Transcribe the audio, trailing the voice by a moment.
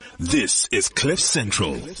This is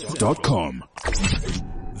CliffCentral.com.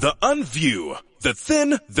 The Unview, the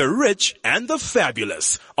Thin, the Rich, and the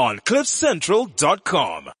Fabulous on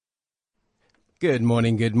CliffCentral.com. Good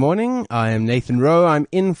morning. I am Nathan Rowe. I'm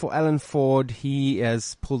in for Alan Ford. He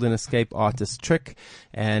has pulled an escape artist trick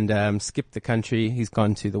and skipped the country. He's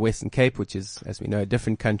gone to the Western Cape, which is, as we know, a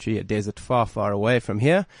different country, a desert far, far away from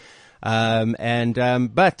here.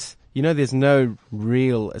 But, you know, there's no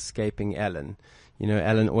real escaping Alan. You know,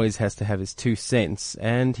 Alan always has to have his 2 cents.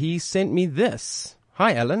 And he sent me this.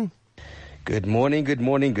 Hi, Alan. Good morning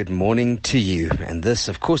to you. And this,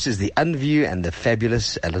 of course, is the Unview and the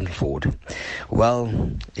Fabulous Alan Ford.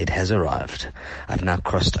 Well, it has arrived. I've now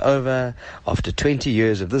crossed over, after 20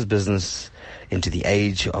 years of this business, into the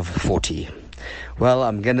age of 40. Well,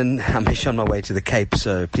 I'm actually on my way to the Cape,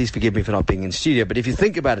 so please forgive me for not being in studio. But if you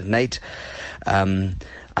think about it, Nate,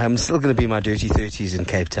 I'm still going to be in my dirty 30s in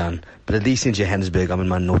Cape Town, but at least in Johannesburg, I'm in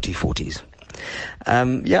my naughty 40s.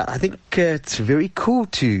 I think it's very cool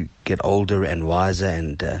to get older and wiser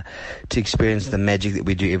and to experience the magic that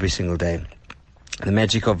we do every single day. The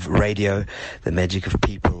magic of radio, the magic of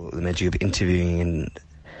people, the magic of interviewing, and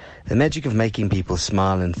the magic of making people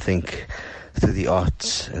smile and think through the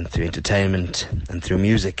arts and through entertainment and through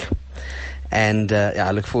music. And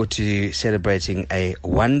I look forward to celebrating a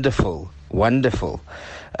wonderful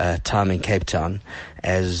time in Cape Town,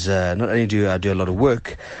 as not only do I do a lot of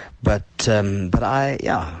work, but I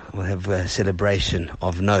will have a celebration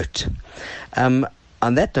of note. On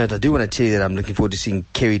that note, I do want to tell you that I'm looking forward to seeing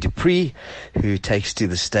Kerry Dupree, who takes to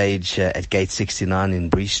the stage at Gate 69 in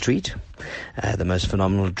Bree Street, the most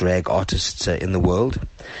phenomenal drag artist in the world.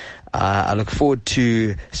 I look forward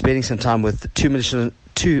to spending some time with two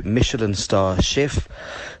Michelin star chef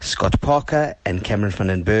Scott Parker and Cameron van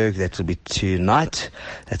den Berg. That will be tonight.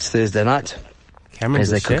 That's Thursday night.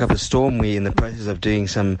 Cameron's as they cook chef. up a storm, we're in the process of doing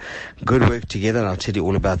some good work together, and I'll tell you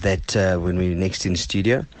all about that when we're next in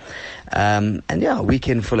studio. A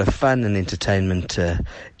weekend full of fun and entertainment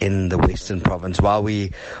in the Western Province, while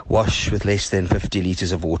we wash with less than 50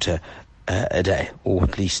 litres of water a day, or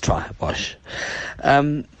at least try wash.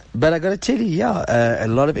 But I got to tell you, a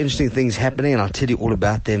lot of interesting things happening, and I'll tell you all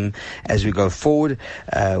about them as we go forward.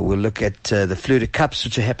 We'll look at the Fleur Cups,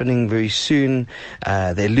 which are happening very soon.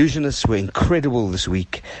 The Illusionists were incredible this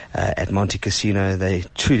week at Monte Casino. They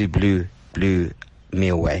truly blew me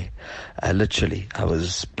away. Literally, I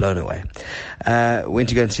was blown away. Went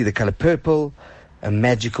to go and see The Color Purple, a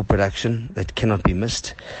magical production that cannot be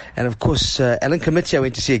missed. And of course, Alan Committee I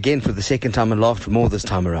went to see again for the second time and laughed more this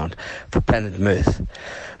time around, for Planet Mirth.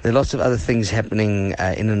 There are lots of other things happening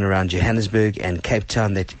in and around Johannesburg and Cape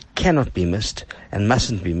Town that cannot be missed and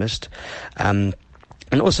mustn't be missed. And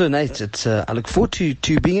also, Nate, I look forward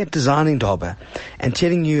to being at Design Indaba and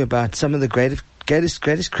telling you about some of the greatest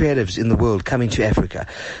creatives in the world coming to Africa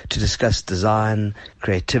to discuss design,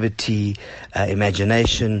 creativity,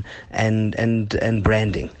 imagination, and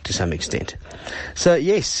branding to some extent. So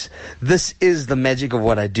yes, this is the magic of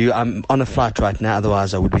what I do. I'm on a flight right now,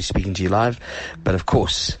 otherwise I would be speaking to you live. But of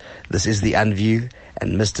course, this is the Unview,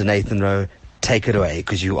 and Mr. Nathan Rowe, take it away,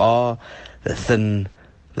 because you are the thin,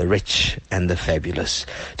 the rich, and the fabulous.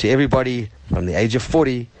 To everybody from the age of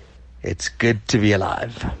 40, it's good to be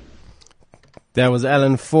alive. That was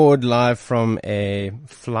Alan Ford live from a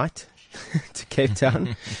flight to Cape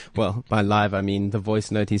Town. Well, by live, I mean the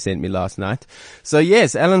voice note he sent me last night. So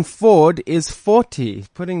yes, Alan Ford is 40,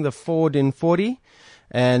 putting the Ford in 40.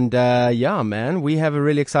 And man, we have a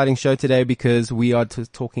really exciting show today because we are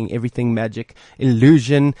talking everything magic,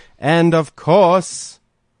 illusion, and of course,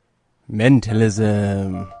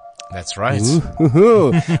 mentalism. That's right.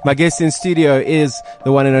 My guest in studio is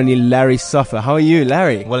the one and only Larry Soffer. How are you,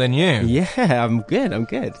 Larry? Well, and you? Yeah, I'm good.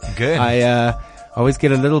 Good. I always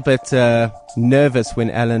get a little bit nervous when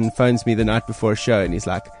Alan phones me the night before a show and he's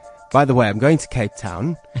like, by the way, I'm going to Cape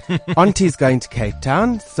Town. Auntie's going to Cape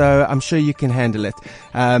Town, so I'm sure you can handle it.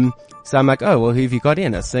 So I'm like, oh, well, who have you got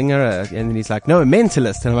in? A singer? And then he's like, no, a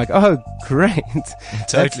mentalist. And I'm like, oh, great.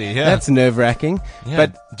 Totally, That's nerve-wracking. Yeah.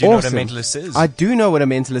 But do you awesome. know what a mentalist is? I do know what a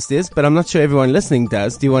mentalist is, but I'm not sure everyone listening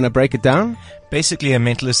does. Do you want to break it down? Basically, a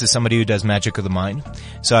mentalist is somebody who does magic of the mind.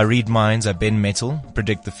 So I read minds, I bend metal,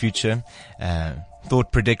 predict the future,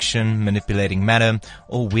 thought prediction, manipulating matter,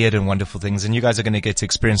 all weird and wonderful things. And you guys are going to get to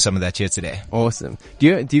experience some of that here today. Awesome.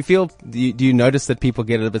 Do you notice that people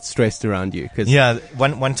get a little bit stressed around you? Yeah,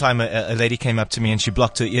 one time a lady came up to me and she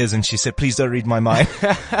blocked her ears and she said, "Please don't read my mind."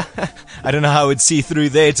 I don't know how I would see through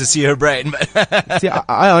there to see her brain, but See,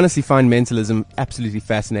 I honestly find mentalism absolutely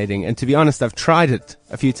fascinating. And to be honest, I've tried it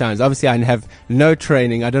a few times. Obviously, I have no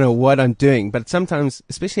training. I don't know what I'm doing. But sometimes,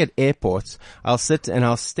 especially at airports, I'll sit and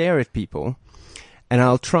I'll stare at people and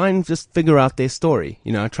I'll try and just figure out their story.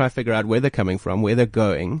 I try to figure out where they're coming from, where they're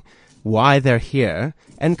going, why they're here,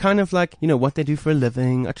 and kind of like, what they do for a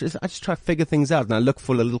living. I just try to figure things out, and I look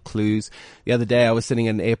for little clues. The other day I was sitting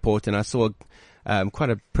at an airport and I saw quite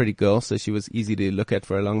a pretty girl, so she was easy to look at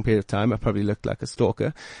for a long period of time. I probably looked like a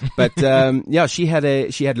stalker. But yeah, she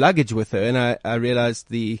had luggage with her, and I realized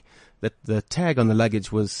that the tag on the luggage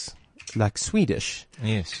was like Swedish.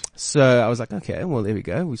 yes. So I was like, okay, well, there we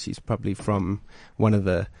go. Well, she's probably from one of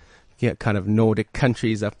the kind of Nordic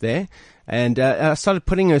countries up there. And I started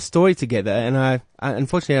putting her story together, and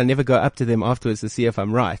unfortunately I never go up to them afterwards to see if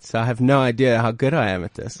I'm right. So I have no idea how good I am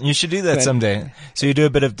at this. You should do that someday. So you do a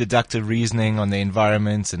bit of deductive reasoning on the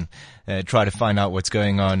environment and try to find out what's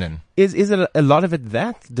going on. And Is it a lot of it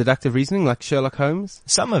that deductive reasoning, like Sherlock Holmes?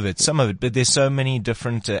 some of it, but there's so many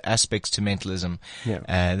different aspects to mentalism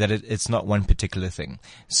that it's not one particular thing.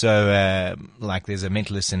 So like there's a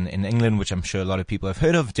mentalist in England, which I'm sure a lot of people have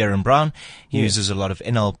heard of, Darren Brown. He uses a lot of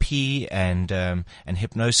NLP and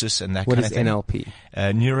hypnosis and that What kind is of thing. NLP?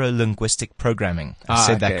 Neuro-linguistic programming. I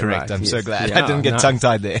said that okay, correct. right, I'm so yes. glad Yeah, I didn't get nice.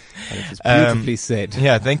 tongue-tied there. That was beautifully said.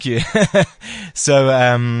 Yeah, thank you.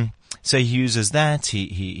 So he uses that.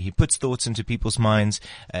 He puts thoughts into people's minds,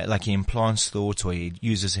 like he implants thoughts, or he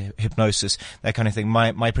uses hypnosis, that kind of thing.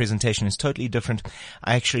 My presentation is totally different.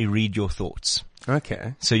 I actually read your thoughts.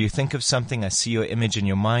 Okay. So you think of something, I see your image in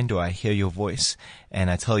your mind, or I hear your voice, and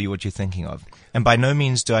I tell you what you're thinking of. And by no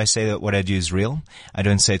means do I say that what I do is real. I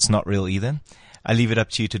don't say it's not real either. I leave it up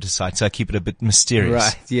to you to decide. So I keep it a bit mysterious.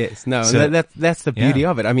 Right, yes. No, So- that's the beauty Yeah.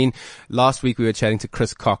 of it. I mean, last week we were chatting to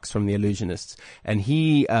Chris Cox from The Illusionists, and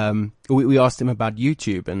we asked him about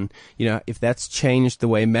YouTube and, if that's changed the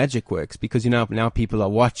way magic works, because, now people are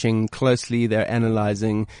watching closely, they're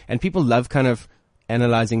analyzing, and people love kind of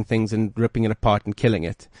analyzing things and ripping it apart and killing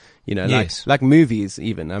it. Yes. Like movies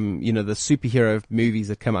even. The superhero movies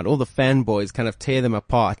that come out, all the fanboys kind of tear them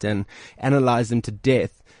apart and analyze them to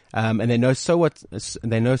death. And they know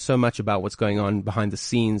so much about what's going on behind the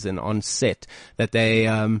scenes and on set that they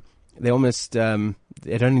almost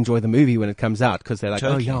they don't enjoy the movie when it comes out, because they're like,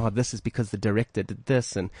 Totally. oh yeah, this is because the director did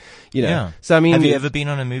this, and Yeah. So I mean, have you ever been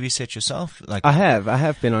on a movie set yourself? Like, I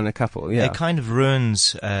have been on a couple. Yeah. it kind of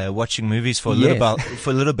ruins watching movies for a Yes.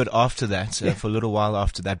 little bit after that, for a little while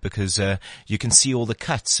after that, because you can see all the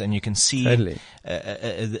cuts and you can see Totally.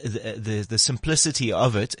 the simplicity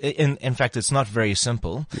of it. In fact, it's not very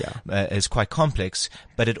simple. Yeah. It's quite complex,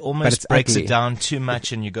 but it almost it's breaks ugly. it down too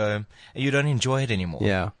much, and you don't enjoy it anymore.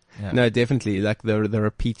 Yeah. Yeah. No, definitely, like the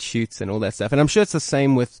repeat shoots and all that stuff. And I'm sure it's the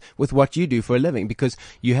same with what you do for a living, because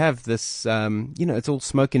you have this, it's all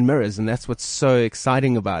smoke and mirrors, and that's what's so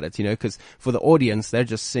exciting about it, because for the audience, they're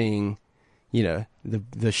just seeing,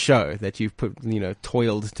 the show that you've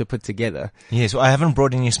toiled to put together. Yes, well, I haven't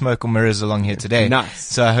brought any smoke or mirrors along here today. Nice.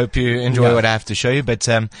 So I hope you enjoy Yeah. what I have to show you, but,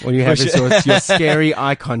 All you have is your scary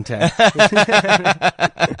eye contact.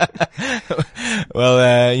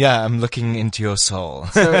 well, yeah, I'm looking into your soul.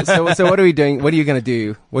 So what are we doing? What are you going to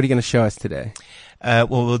do? What are you going to show us today? Well,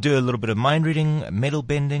 we'll do a little bit of mind reading, metal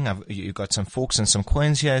bending. You've got some forks and some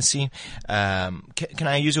coins here, I see. Can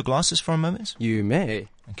I use your glasses for a moment? You may.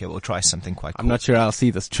 Okay, we'll try something quite cool. I'm not sure I'll see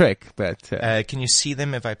this trick, but Can you see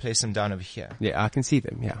them if I place them down over here? yeah, I can see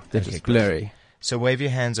them. Yeah, they're Okay, just great. blurry. So wave your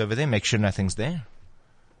hands over there. Make sure nothing's there.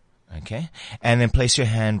 Okay. And then place your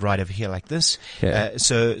hand right over here like this. Okay.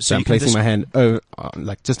 So So I'm you can placing my hand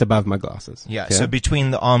like just above my glasses. Yeah, Okay? so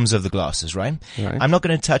between the arms of the glasses, right? Right. I'm not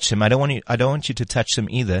going to touch them. I don't want you to touch them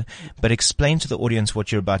either, but explain to the audience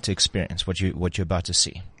what you're about to experience, what you're about to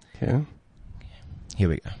see. Okay. Here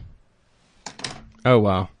we go. Oh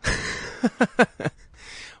wow.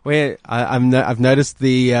 Where I've noticed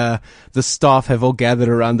the staff have all gathered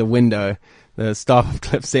around the window, the staff of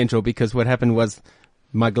Cliff Central, because what happened was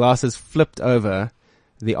my glasses flipped over,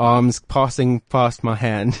 the arms passing past my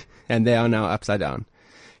hand, and they are now upside down.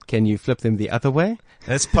 Can you flip them the other way?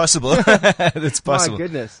 That's possible. That's possible. My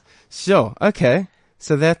goodness. Sure. Okay.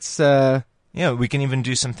 So that's Yeah, we can even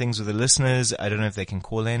do some things with the listeners. I don't know if they can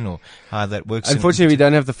call in or how that works. Unfortunately, we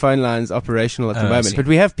don't have the phone lines operational at the moment, but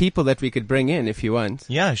we have people that we could bring in if you want.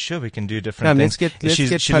 Yeah, sure, we can do different things. She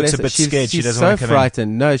looks a bit scared. She doesn't want to come in. She's so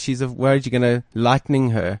frightened. No, she's worried you're going to lightning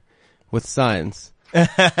her with science.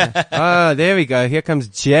 Oh, there we go. Here comes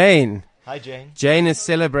Jane. Hi, Jane. Jane is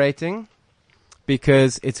celebrating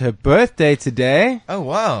because it's her birthday today. Oh,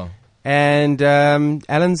 wow. And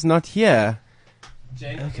Alan's not here.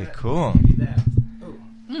 Jane, okay, cool.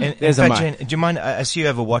 There's in a fact, mic. Jane, do you mind? I see you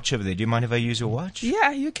have a watch over there. Do you mind if I use your watch?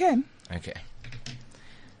 Yeah, you can. Okay.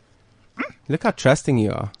 Look how trusting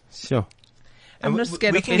you are. Sure. I'm not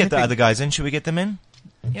scared we of can get the anything. other guys in. Should we get them in?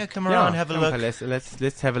 Yeah, come around, have a look.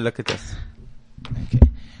 Let's have a look at this. Okay.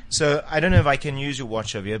 So I don't know if I can use your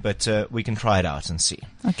watch over here, but we can try it out and see.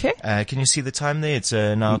 Okay. Can you see the time there? It's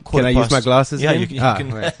now quarter past. Can I use my glasses? Yeah, then? you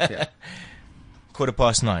can. Right, yeah.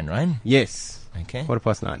 9:15, right? Yes. Okay.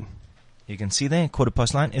 9:15. You can see there,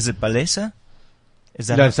 9:15. Is it Palesa? Is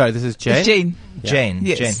that? No, sorry, this is Jane. It's Jane. Jane.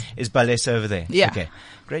 Yes. Jane. Is Palesa over there? Yeah. Okay.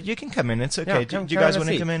 Great. You can come in. It's okay. Yeah, Do come you guys have a want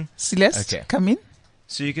to seat. come in? Celeste, Okay. come in.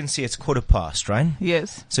 So you can see it's 9:15, right?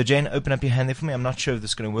 Yes. So Jane, open up your hand there for me. I'm not sure if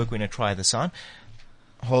this is going to work. We're going to try this on.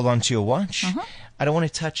 Hold on to your watch. I don't want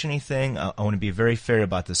to touch anything. I want to be very fair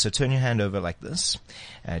about this. So turn your hand over like this,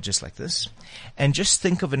 just like this. And just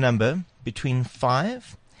think of a number between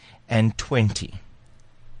 5 and 20.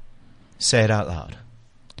 Say it out loud.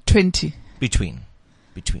 20. Between.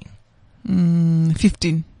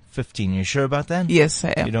 15. 15. You sure about that? Yes, I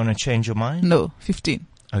am. You don't want to change your mind? No, 15.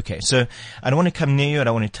 Okay, so I don't want to come near you. I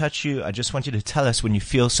don't want to touch you. I just want you to tell us when you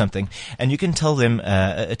feel something, and you can tell them,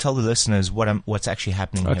 tell the listeners what's actually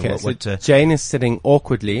happening here. Okay, Jane is sitting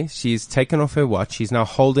awkwardly. She's taken off her watch. She's now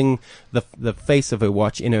holding the face of her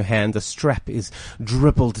watch in her hand. The strap is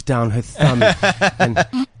dribbled down her thumb,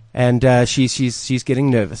 and she's getting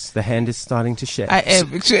nervous. The hand is starting to shake. I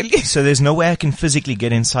am, actually. So there's no way I can physically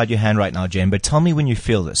get inside your hand right now, Jane, but tell me when you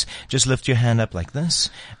feel this. Just lift your hand up like this.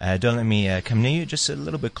 Don't let me come near you. Just a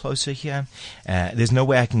little bit closer here. There's no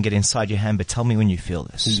way I can get inside your hand, but tell me when you feel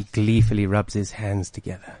this. He gleefully rubs his hands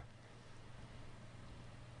together.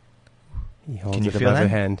 He holds Can you it feel above her that?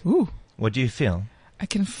 hand. Ooh, What do you feel? I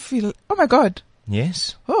can feel. Oh my God.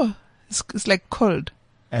 Yes? Oh, it's like cold.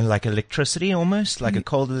 And like electricity almost? Like a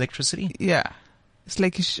cold electricity? Yeah. It's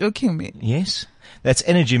like it's choking me. Yes? That's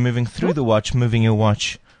energy moving through the watch, moving your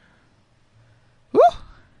watch. Ooh.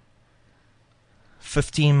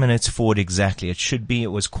 15 minutes forward exactly. It was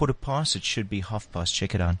 9:15. It should be 9:30.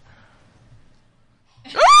 Check it out.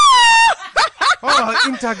 Oh,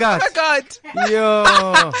 Intergat. Oh my God.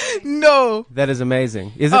 Yo. No. That is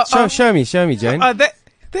amazing. Is it? Show me, Jane.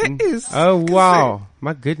 There is. Oh, wow.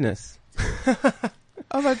 My goodness.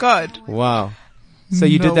 Oh my God. Wow. So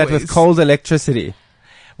you No did that ways. with cold electricity.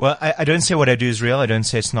 Well, I don't say what I do is real. I don't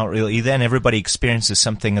say it's not real either. And everybody experiences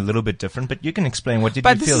something a little bit different. But you can explain. What did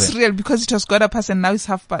But you feel this is there? real because it was 9:15 and now it's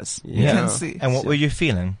 9:30. You Yeah. can see. And what were you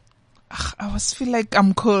feeling? I was feel like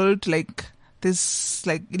I'm cold, like there's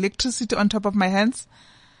like electricity on top of my hands,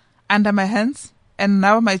 under my hands, and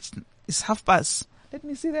now it's 9:30. Let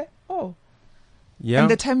me see that. Oh, Yeah. and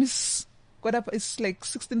the time is it's like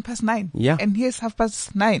 9:16. Yeah. And here's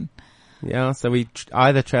 9:30. Yeah. So we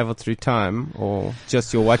either traveled through time or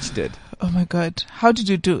just your watch did. Oh my God, how did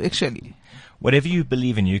you do actually? Whatever you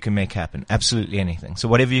believe in, you can make happen. Absolutely anything. So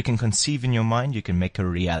whatever you can conceive in your mind, you can make a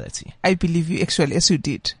reality. I believe you actually, as you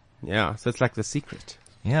did. Yeah. So it's like The Secret.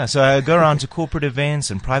 Yeah, so I go around to corporate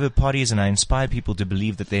events and private parties, and I inspire people to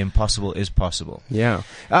believe that the impossible is possible. Yeah.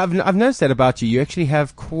 I've noticed that about you. You actually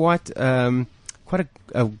have quite a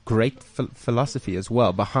great philosophy as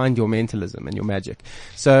well behind your mentalism and your magic.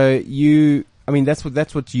 So that's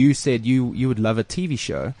what you said. You would love a TV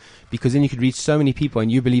show because then you could reach so many people,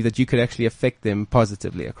 and you believe that you could actually affect them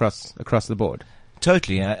positively across the board.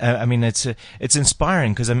 Totally. I mean, it's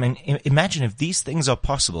inspiring because, I mean, imagine if these things are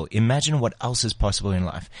possible. Imagine what else is possible in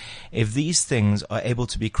life. If these things are able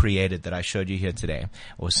to be created that I showed you here today,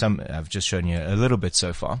 or I've just shown you a little bit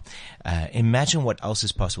so far, imagine what else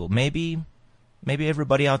is possible. Maybe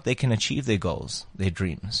everybody out there can achieve their goals, their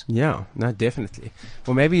dreams. Yeah, no, definitely.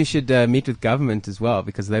 Well, maybe you should meet with government as well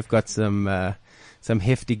because they've got some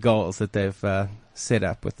hefty goals that they've set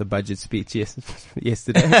up with the budget speech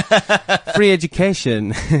yesterday. Free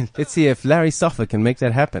education. Let's see if Larry Soffer can make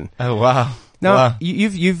that happen. Oh, wow. Now, Wow.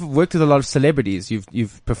 you've worked with a lot of celebrities.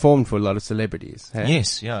 You've performed for a lot of celebrities. Hey?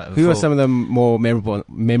 Yes, yeah. Who are some of the more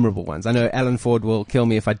memorable ones? I know Alan Ford will kill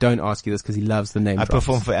me if I don't ask you this because he loves the name. I drops.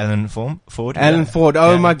 performed for Alan Ford. Alan Ford.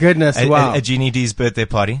 Oh my goodness! Wow. At Jeannie D's birthday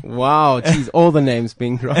party. Wow. Geez, all the names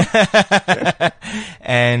being dropped.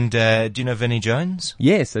 And do you know Vinnie Jones?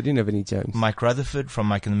 Yes, I do know Vinnie Jones. Mike Rutherford from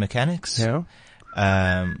Mike and the Mechanics. Yeah.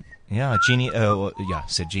 Jeannie. I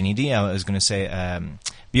said Jeannie D. I was going to say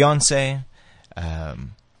Beyonce.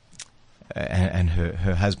 And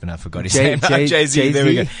her husband, I forgot his name. Jay-Z. There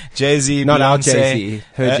we go. Jay-Z, not Beyonce. our Jay-Z.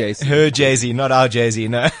 Her Jay-Z. Her Jay-Z, not our Jay-Z,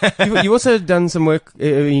 no. You also done some work,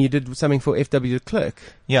 you did something for F.W. de Klerk.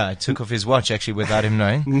 Yeah, I took off his watch actually without him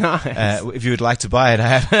knowing. Nice. If you would like to buy it, I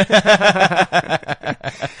have.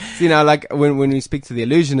 So, like when we speak to the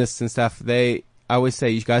illusionists and stuff, I always say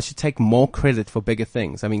you guys should take more credit for bigger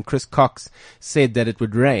things. I mean, Chris Cox said that it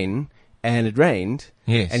would rain, and it rained.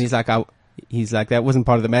 Yes. And he's like, that wasn't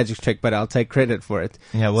part of the magic trick, but I'll take credit for it.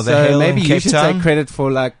 Yeah, well, the so hail maybe in you Cape should Town, take credit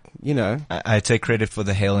for I take credit for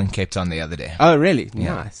the hail in Cape Town the other day. Oh, really?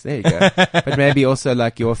 Yeah. Nice. There you go. But maybe also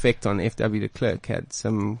your effect on F.W. de Klerk had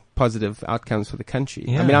some positive outcomes for the country.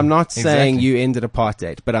 Yeah, I mean, I'm not saying exactly. you ended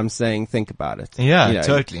apartheid, but I'm saying think about it. Yeah,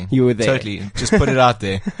 totally. You were there. Totally. Just put it out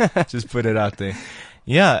there. Just put it out there.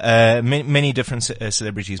 Yeah, many different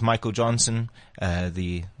celebrities. Michael Johnson,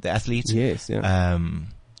 the athlete. Yes, yeah.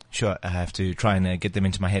 Sure, I have to try and get them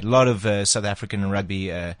into my head. A lot of South African rugby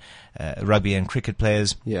and cricket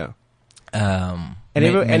players. Yeah. And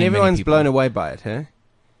everyone's blown away by it, huh?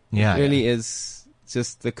 Yeah, it really is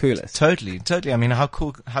just the coolest. Totally. I mean, how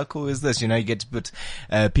cool is this? You get to put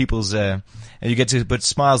you get to put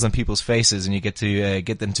smiles on people's faces, and you get to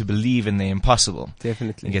get them to believe in the impossible.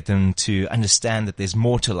 Definitely. You get them to understand that there's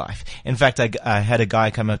more to life. In fact, I had a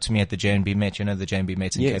guy come up to me at the J&B Met. You know the J&B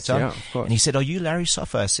Met in Cape Town? Yeah, of course. And he said, "Are you Larry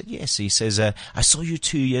Soffer?" I said, "Yes." He says, "I saw you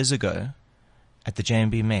 2 years ago at the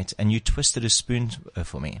J&B Met, and you twisted a spoon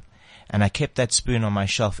for me. And I kept that spoon on my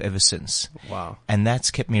shelf ever since." Wow. And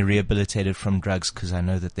that's kept me rehabilitated from drugs because I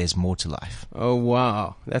know that there's more to life. Oh,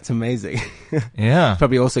 wow. That's amazing. Yeah.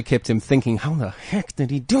 Probably also kept him thinking, how the heck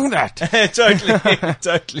did he do that?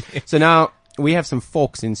 Totally. So now we have some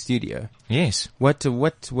forks in studio. Yes. What do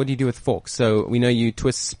you do with forks? So we know you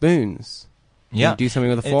twist spoons. Yeah. You do something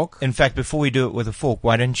with a fork? In fact, before we do it with a fork,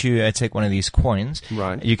 why don't you take one of these coins?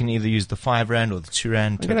 Right. You can either use the 5 rand or the 2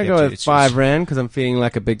 rand. I'm going to go with 5 rand because I'm feeling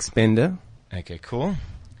like a big spender. Okay, cool.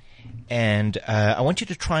 And I want you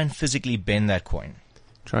to try and physically bend that coin.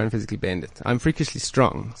 Try and physically bend it. I'm freakishly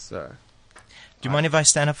strong, so... Do you mind if I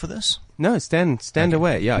stand up for this? No, stand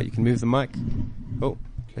away. Yeah, you can move the mic. Oh,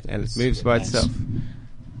 and it moves by itself.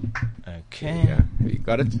 Okay. Yeah, you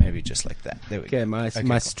got it? Maybe just like that. There we go. My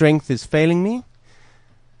cool. strength is failing me.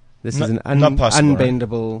 This is an not possible,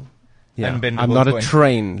 unbendable... Yeah, unbendable I'm not coin. a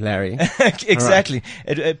train, Larry. Exactly.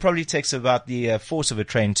 Right. It probably takes about the force of a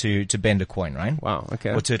train to bend a coin, right? Wow, okay.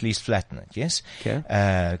 Or to at least flatten it, yes?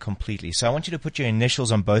 Okay. Completely. So I want you to put your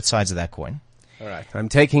initials on both sides of that coin. All right. I'm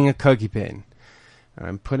taking a Koki pen.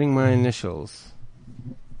 I'm putting my initials.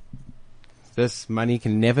 This money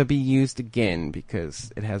can never be used again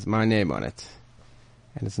because it has my name on it.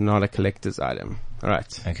 And it's not a collector's item. All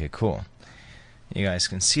right. Okay, cool. You guys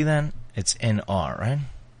can see that. It's NR, right?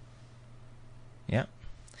 Yeah.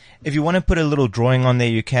 If you want to put a little drawing on there,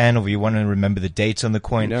 you can, or you want to remember the dates on the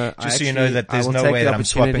coin, so you know that there's no way that I'm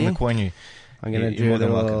swapping the coin. I'm going to do a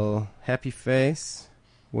little happy face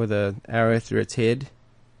with an arrow through its head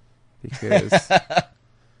because, I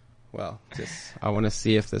want to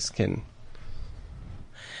see if this can...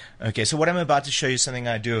 Okay, so what I'm about to show you is something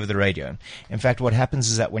I do over the radio. In fact, what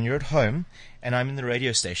happens is that when you're at home and I'm in the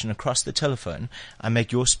radio station, across the telephone, I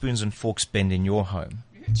make your spoons and forks bend in your home.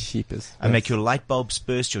 Cheapest. I make your light bulbs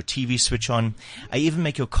burst, your TV switch on. I even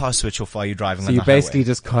make your car switch off while you're driving on the highway. So you're basically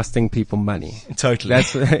highway. Just costing people money. Totally.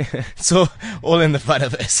 It's all in the fun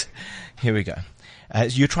of this. Here we go.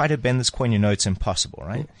 You try to bend this coin, you know it's impossible,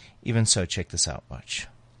 right? Even so, check this out. Watch.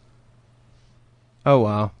 Oh,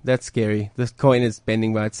 wow. That's scary. This coin is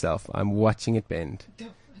bending by itself. I'm watching it bend.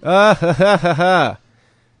 Ah, ha, ha, ha, ha.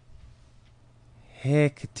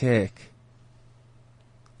 Heck.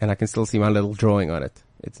 And I can still see my little drawing on it.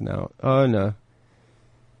 It's now... Oh, no.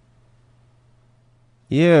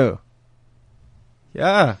 Ew.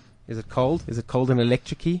 Yeah. Is it cold? Is it cold and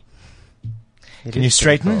electric-y? Can you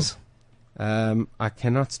straighten it? I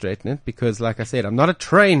cannot straighten it because, like I said, I'm not a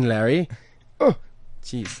train, Larry. Oh.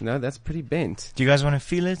 Jeez, no, that's pretty bent. Do you guys want to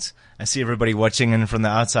feel it? I see everybody watching in from the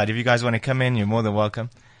outside. If you guys want to come in, you're more than welcome.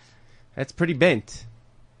 That's pretty bent.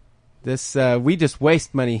 This we just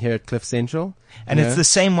waste money here at Cliff Central. And it's the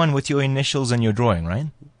same one with your initials and your drawing, right?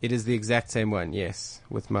 It is the exact same one, yes,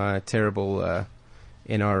 with my terrible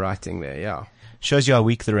NR writing there, yeah. Shows you how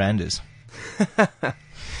weak the rand is.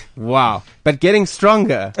 Wow. But getting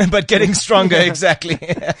stronger. But getting stronger, exactly.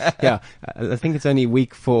 Yeah. I think it's only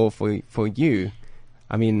weak for you.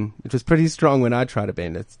 I mean, it was pretty strong when I tried to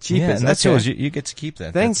bend it. It's cheap. Yeah, and that's okay. yours. You get to keep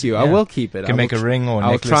that. Thank you. Yeah. I will keep it. You can make a ring or a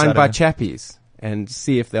I'll necklace try and out buy of it. chappies and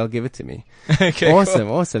see if they'll give it to me. Okay,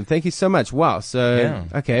 Awesome. Thank you so much. Wow. So,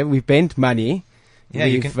 okay, we've bent money. Yeah,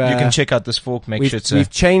 you can check out this fork. Make sure it's we've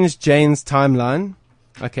changed Jane's timeline.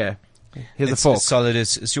 Okay. Here's the fork. It's solid.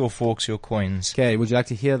 It's your forks, your coins. Okay, would you like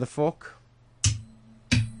to hear the fork?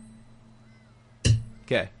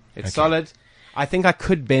 Okay, it's solid. I think I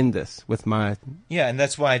could bend this with my and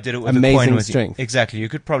that's why I did it with amazing a coin with strength. Exactly. You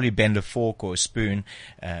could probably bend a fork or a spoon,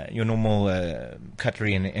 your normal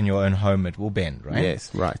cutlery in your own home. It will bend, right?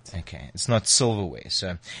 Yes, right. Okay, it's not silverware,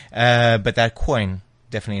 so but that coin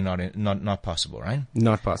definitely not possible, right?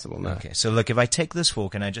 Not possible, no. Okay, so look, if I take this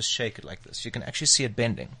fork and I just shake it like this, you can actually see it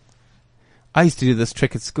bending. I used to do this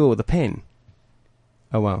trick at school with a pen.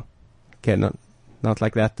 Oh wow. Okay, not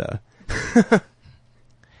like that though.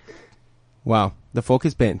 Wow, the fork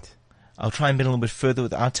is bent. I'll try and bend a little bit further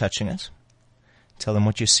without touching it. Tell them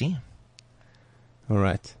what you see. All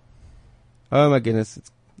right. Oh my goodness,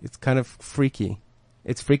 it's kind of freaky.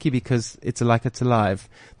 It's freaky because it's alive.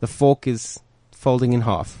 The fork is folding in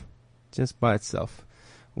half, just by itself.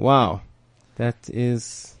 Wow, that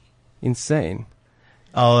is insane.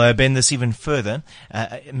 I'll bend this even further.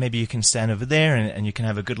 Maybe you can stand over there and you can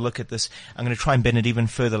have a good look at this. I'm going to try and bend it even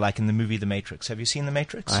further, like in the movie The Matrix. Have you seen The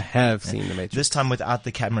Matrix? I have seen The Matrix. This time without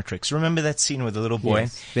the camera tricks. Remember that scene with the little boy?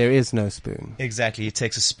 Yes, there is no spoon. Exactly. He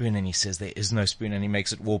takes a spoon and he says there is no spoon and he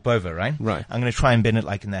makes it warp over, right? Right. I'm going to try and bend it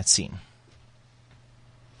like in that scene.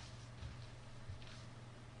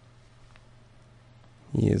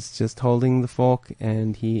 He is just holding the fork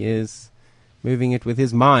and he is moving it with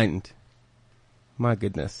his mind. My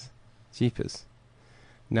goodness. Jeepers.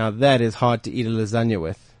 Now that is hard to eat a lasagna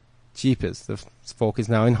with. Jeepers. The fork is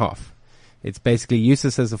now in half. It's basically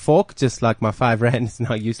useless as a fork, just like my 5 rand is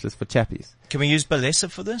now useless for chappies. Can we use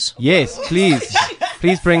Palesa for this? Yes, please.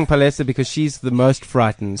 Please bring Palesa because she's the most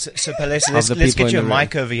frightened. So Palesa, of the let's people get in your the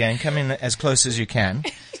mic over here and come in as close as you can.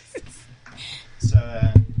 So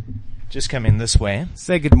just come in this way.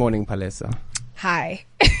 Say good morning, Palesa. Hi.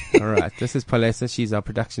 All right, this is Palesa. She's our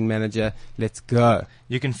production manager. Let's go.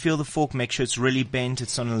 You can feel the fork, make sure it's really bent.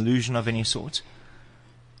 It's not an illusion of any sort.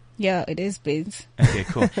 Yeah, it is bent. Okay,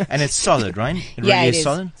 cool. And it's solid, right? It Yeah, really it is.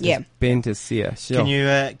 solid? Yeah. Bent as Sia. Sure.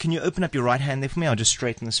 Can you open up your right hand there for me? I'll just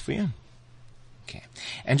straighten this for you. Okay.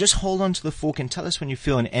 And just hold on to the fork and tell us when you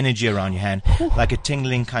feel an energy around your hand, like a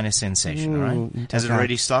tingling kind of sensation, all right? Has it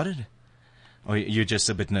already started? Or you're just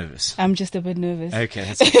a bit nervous? I'm just a bit nervous. Okay,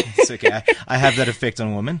 that's okay. I have that effect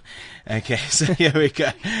on women. Okay, so here we go.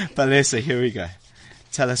 Palesa, here we go.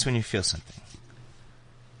 Tell us when you feel something.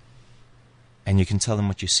 And you can tell them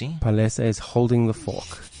what you see. Palesa is holding the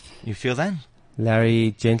fork. You feel that?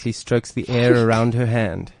 Larry gently strokes the air around her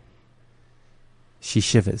hand. She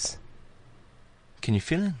shivers. Can you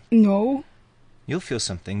feel it? No. You'll feel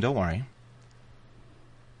something, don't worry.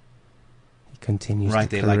 He continues Right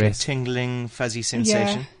to there, like a caress. tingling, fuzzy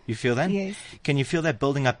sensation. Yeah. You feel that? Yes. Can you feel that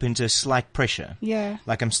building up into a slight pressure? Yeah.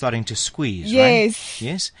 Like I'm starting to squeeze, Yes. right?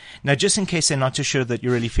 Yes. Now, just in case they're not too sure that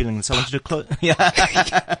you're really feeling this, I want you to close.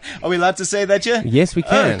 Yeah. Are we allowed to say that, yeah? Yes, we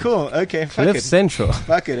can. Oh, cool. Okay, fuck Cliff it. Central.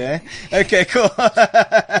 Fuck it, eh? Okay, cool.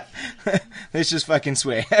 Let's just fucking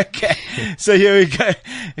swear. Okay. So here we go.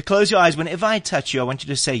 Close your eyes. Whenever I touch you, I want you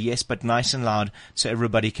to say yes, but nice and loud so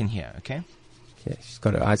everybody can hear, okay? Okay, she's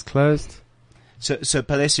got her eyes closed. So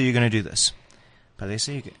Palesa, you're going to do this.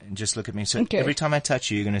 Palesa, just look at me. So Okay. every time I touch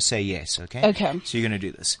you, you're going to say yes, okay? Okay. So you're going to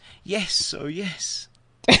do this. Yes, oh yes.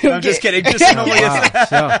 No, I'm just kidding. Just a normal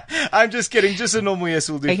yes. Wow, sure. I'm just kidding. Just a normal yes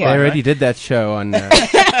will do Okay. fine. I already right? did that show on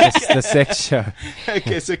the sex show.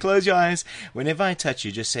 Okay, so close your eyes. Whenever I touch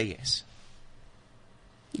you, just say yes.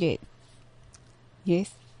 Yes.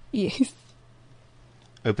 Yes. Yes.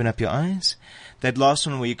 Open up your eyes. That last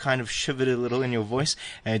one where you kind of shivered a little in your voice,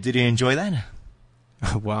 did you enjoy that?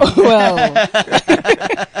 Wow. Well,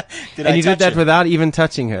 Did And I you did touch that it? without even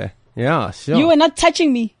touching her. Yeah, sure. you were not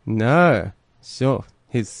touching me. No, sure.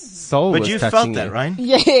 His soul But was you touching felt that, you. right?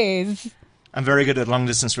 Yes. I'm very good at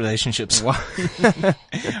long-distance relationships. Wow.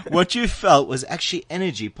 What you felt was actually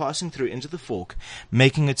energy passing through into the fork,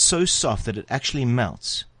 making it so soft that it actually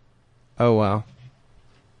melts. Oh, wow.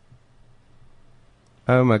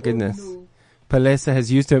 Oh, my goodness. Palesa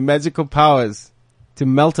has used her magical powers to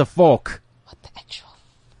melt a fork. What the actual?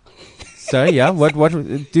 So yeah, what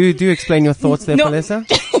do explain your thoughts there, No. Palesa?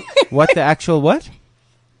 What the actual what?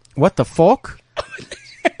 What the fork?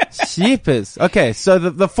 Sheepers. Okay, so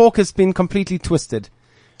the fork has been completely twisted.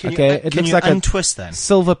 Can Okay, you, it can looks you like untwist a that?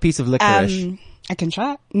 silver piece of licorice. I can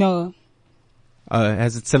try. No.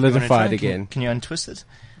 Has it You wanna try? solidified again? Can you untwist it?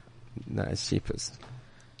 No, it's sheepers.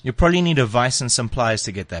 You probably need a vice and some pliers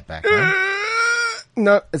to get that back, right?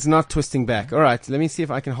 No, it's not twisting back. All right, let me see if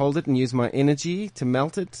I can hold it and use my energy to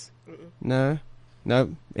melt it. No,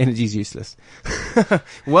 energy's useless.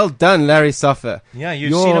 Well done, Larry Soffer. Yeah,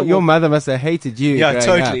 you've seen it. Your mother must have hated you. Yeah,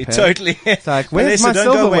 growing totally, up, eh? totally. It's like, where's Palesa, my don't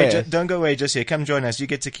go away. silverware? Don't go away just yet. Come join us. You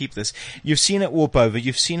get to keep this. You've seen it warp over.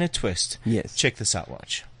 You've seen it twist. Yes. Check this out.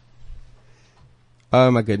 Watch.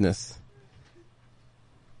 Oh my goodness.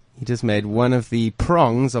 He just made one of the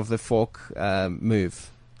prongs of the fork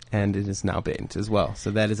move, and it is now bent as well.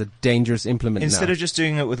 So that is a dangerous implement Instead now. of just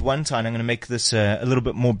doing it with one tine, I'm going to make this a little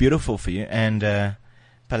bit more beautiful for you. And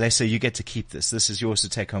Palesa, you get to keep this. This is yours to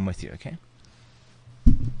take home with you, okay?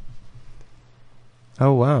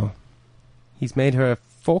 Oh wow. He's made her a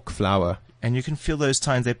fork flower. And you can feel those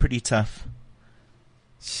tines. They're pretty tough.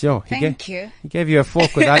 Sure. Thank you. He gave you a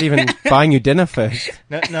fork without even buying you dinner first.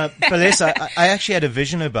 No, Palesa, I actually had a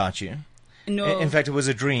vision about you. No. In fact, it was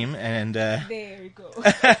a dream. And There we go.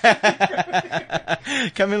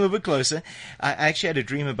 come a little bit closer. I actually had a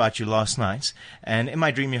dream about you last night. And in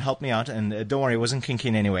my dream, you helped me out. And don't worry, it wasn't kinky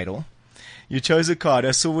in any way at all. You chose a card.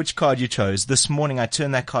 I saw which card you chose. This morning, I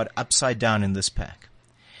turned that card upside down in this pack.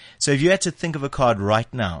 So if you had to think of a card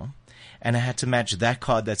right now, and I had to match that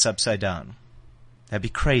card that's upside down, that'd be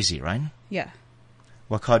crazy, right? Yeah.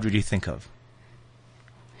 What card would you think of?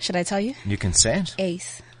 Should I tell you? You can say it.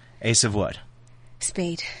 Ace. Ace of what?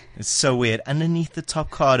 Spade. It's so weird. Underneath the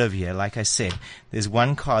top card over here, like I said, there's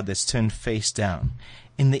one card that's turned face down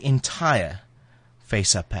in the entire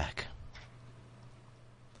face-up pack.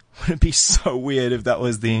 Would it be so weird if that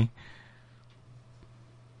was the...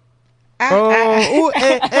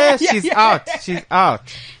 She's out. She's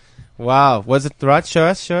out. Wow. Was it right? Show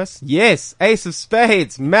us. Yes. Ace of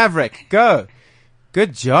spades. Maverick. Go.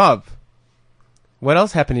 Good job. What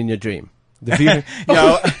else happened in your dream? The view.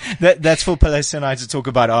 That's for Palesa and I to talk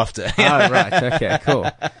about after. Oh, right. Okay, cool.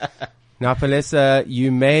 Now, Palesa,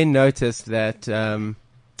 you may notice that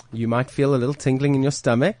you might feel a little tingling in your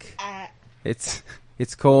stomach.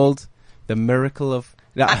 It's called the miracle of...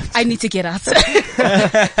 I need to get out.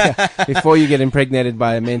 Before you get impregnated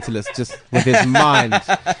by a mentalist, just with his mind.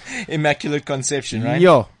 Immaculate conception, right?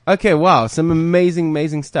 Yo. Okay, wow. Some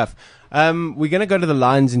amazing stuff. We're going to go to the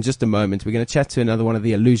lines in just a moment. We're going to chat to another one of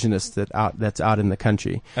the illusionists that's out in the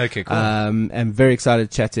country. Okay, cool. I'm very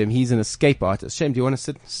excited to chat to him. He's an escape artist. Shame, do you want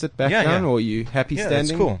to sit back down, or are you happy standing?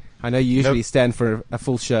 That's cool. I know you usually stand for a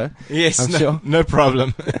full show. Yes, I'm sure. No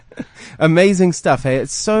problem. Amazing stuff. Hey,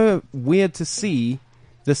 it's so weird to see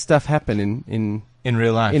this stuff happen in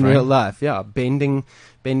real life, in right? real life. Yeah, bending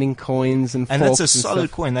coins and And forks that's a solid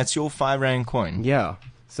stuff. coin. That's your 5 rand coin. Yeah.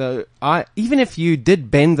 So even if you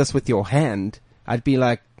did bend this with your hand, I'd be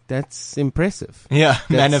like, that's impressive. Yeah,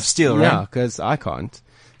 man of steel, right? Yeah, because I can't.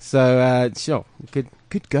 So sure, good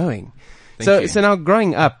going. Thank you. So now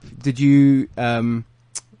growing up, did you?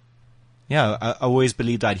 Yeah, I always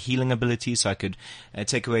believed I had healing abilities, so I could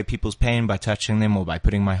take away people's pain by touching them or by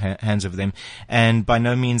putting my hands over them. And by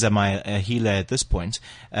no means am I a healer at this point.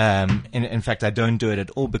 In fact, I don't do it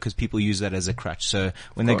at all because people use that as a crutch. So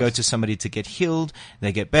when they go to somebody to get healed,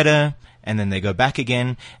 they get better, and then they go back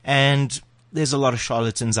again. And there's a lot of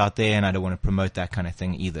charlatans out there, and I don't want to promote that kind of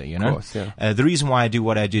thing either, you know? Of course, yeah. The reason why I do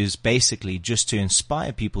what I do is basically just to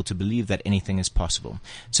inspire people to believe that anything is possible.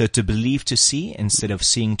 So to believe to see instead of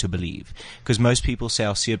seeing to believe. Because most people say,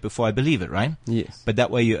 I'll see it before I believe it, right? Yes. But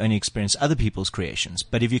that way you only experience other people's creations.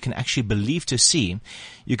 But if you can actually believe to see,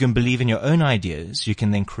 you can believe in your own ideas, you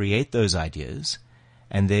can then create those ideas,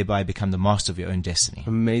 and thereby become the master of your own destiny.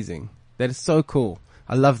 Amazing. That is so cool.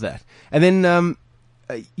 I love that. And then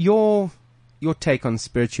your take on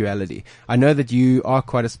spirituality. I know that you are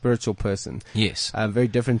quite a spiritual person. Yes. Very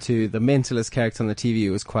different to the mentalist character on the TV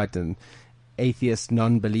who was quite an atheist,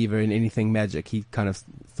 non-believer in anything magic. He kind of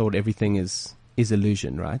thought everything is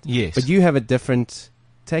illusion, right? Yes. But you have a different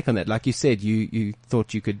take on that. Like you said, you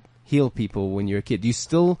thought you could heal people when you were a kid. Do you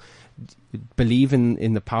still believe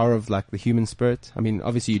in the power of like the human spirit? I mean,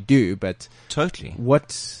 obviously you do, but Totally.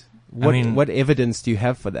 what evidence do you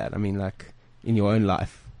have for that? I mean, like in your own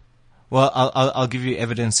life. Well, I'll give you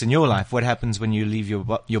evidence in your life. What happens when you leave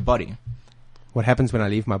your body? What happens when I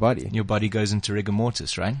leave my body? Your body goes into rigor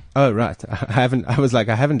mortis, right? Oh, right. I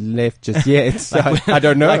haven't left just yet. So I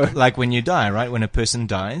don't know. Like when you die, right? When a person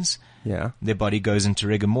dies, their body goes into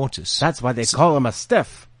rigor mortis. That's why they call them a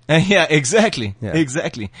stiff. Yeah, exactly. Yeah.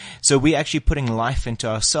 Exactly. So we're actually putting life into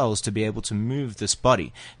our cells to be able to move this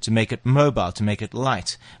body, to make it mobile, to make it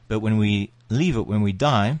light. But when we leave it, when we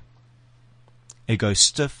die, it goes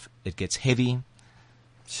stiff, it gets heavy.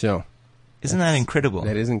 Sure. Isn't that incredible?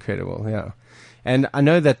 That is incredible, yeah. And I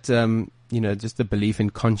know that, just the belief in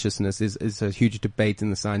consciousness is a huge debate in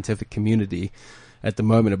the scientific community at the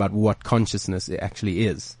moment about what consciousness actually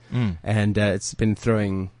is. And it's been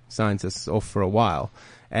throwing scientists off for a while.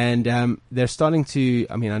 And they're starting to,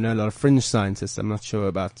 I know a lot of fringe scientists. I'm not sure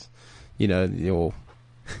about, your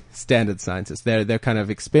standard scientists. They're kind of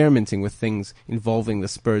experimenting with things involving the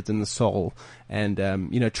spirit and the soul and,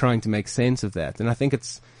 trying to make sense of that. And I think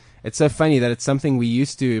it's so funny that it's something we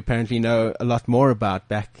used to apparently know a lot more about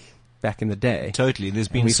back in the day. Totally. There's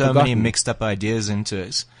been so many mixed up ideas into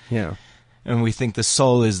it. Yeah. And we think the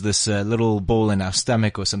soul is this little ball in our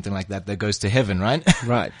stomach or something like that goes to heaven, right?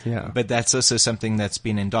 Right, yeah. But that's also something that's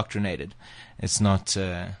been indoctrinated. It's not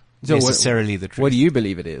necessarily the truth. What do you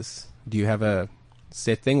believe it is? Do you have a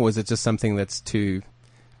set thing, or is it just something that's too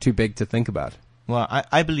big to think about? Well,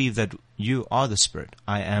 I believe that you are the spirit.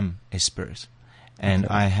 I am a spirit. And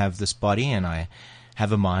I have this body and I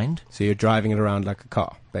have a mind. So you're driving it around like a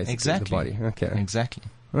car, basically. Exactly. The body. Okay. Exactly.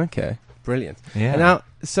 Okay. Brilliant. Yeah. And now,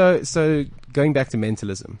 so going back to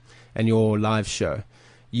mentalism and your live show,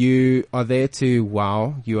 you are there to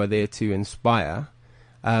wow, you are there to inspire.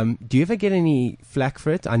 Do you ever get any flack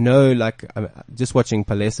for it? I know, just watching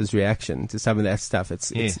Palesa's reaction to some of that stuff,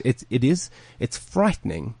 it's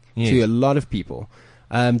frightening to a lot of people.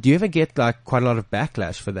 Do you ever get quite a lot of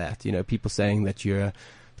backlash for that? people saying that you're a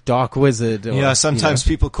dark wizard. Or, yeah, sometimes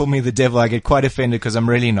people call me the devil. I get quite offended because I'm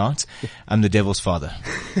really not. I'm the devil's father.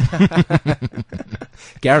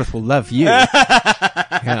 Gareth will love you.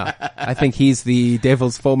 Yeah, I think he's the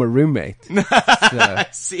devil's former roommate. So,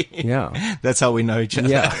 see, yeah, that's how we know each other.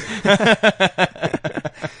 Yeah.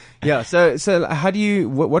 Yeah. So how do you?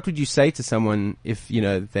 What would you say to someone if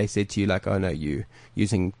they said to you oh no, you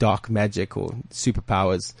using dark magic or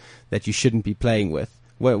superpowers that you shouldn't be playing with?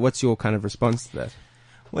 What's your kind of response to that?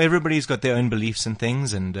 Well, everybody's got their own beliefs and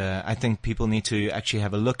things, and I think people need to actually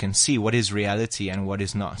have a look and see what is reality and what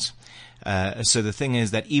is not. So the thing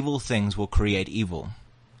is that evil things will create evil.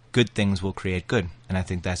 Good things will create good, and I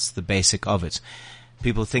think that's the basic of it.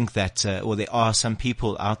 People think that, there are some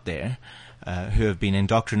people out there who have been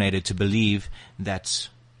indoctrinated to believe that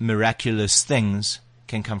miraculous things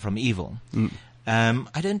can come from evil.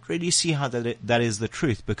 I don't really see how that is the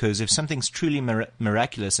truth, because if something's truly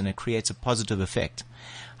miraculous and it creates a positive effect,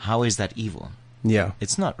 how is that evil? Yeah.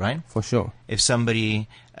 It's not, right? For sure. If somebody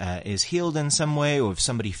is healed in some way, or if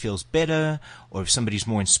somebody feels better, or if somebody's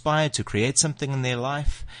more inspired to create something in their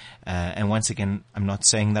life, and once again, I'm not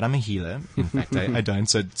saying that I'm a healer. In fact, I don't,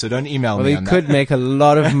 so don't email me on that. Well, you could make a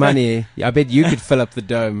lot of money. I bet you could fill up the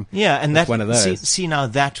dome. Yeah, and with one of those. See now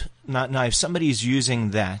if somebody's using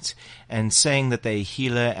that and saying that they're a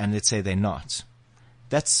healer and let's say they're not,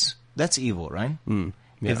 that's evil, right? Yeah.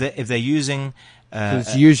 If they're using,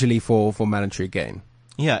 it's usually for monetary gain.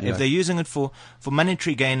 Yeah, if they're using it for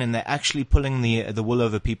monetary gain and they're actually pulling the wool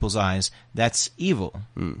over people's eyes, that's evil.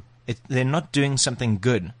 They're not doing something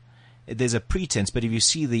good. There's a pretense, but if you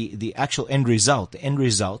see the actual end result, the end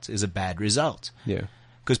result is a bad result. Yeah.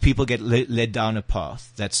 Because people get led down a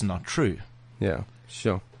path that's not true. Yeah,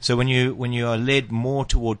 sure. So when you are led more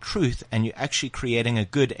toward truth and you're actually creating a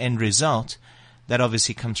good end result, that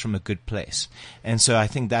obviously comes from a good place. And so I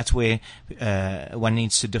think that's where one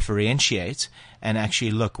needs to differentiate and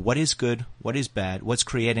actually look what is good, what is bad, what's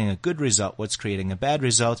creating a good result, what's creating a bad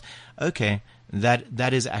result. Okay,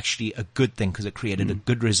 that is actually a good thing because it created a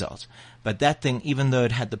good result. But that thing, even though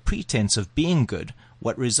it had the pretense of being good,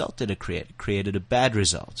 what result did it create? It created a bad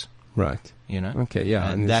result. Right. Okay,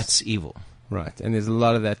 yeah. And that's evil. Right. And there's a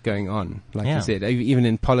lot of that going on, like Yeah. you said, even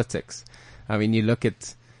in politics. I mean, you look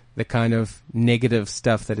at the kind of negative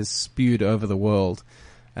stuff that is spewed over the world.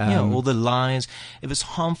 All the lies. If it's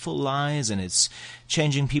harmful lies and it's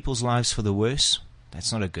changing people's lives for the worse,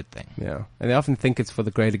 that's not a good thing. Yeah. And they often think it's for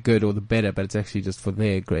the greater good or the better, but it's actually just for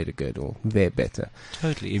their greater good or their better.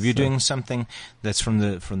 Totally. If you're doing something that's from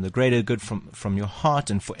the greater good from your heart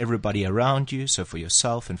and for everybody around you, so for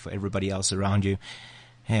yourself and for everybody else around you,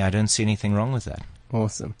 hey, I don't see anything wrong with that.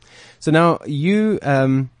 Awesome. So now you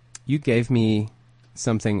gave me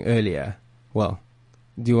something earlier. Well,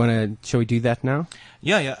 shall we do that now?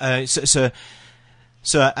 Yeah. So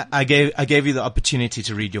I gave you the opportunity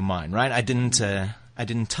to read your mind, right? I didn't I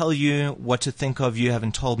didn't tell you what to think of. You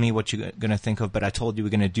haven't told me what you're going to think of, but I told you we're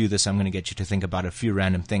going to do this. I'm going to get you to think about a few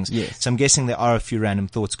random things. Yes. So I'm guessing there are a few random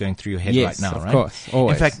thoughts going through your head right now, right? Of course.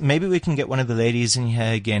 Always. In fact, maybe we can get one of the ladies in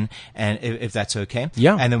here again, and if that's okay.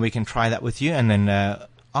 Yeah. And then we can try that with you. And then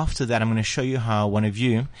after that, I'm going to show you how one of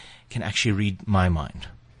you can actually read my mind.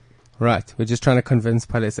 Right. We're just trying to convince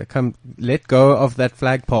Palesa. Come, let go of that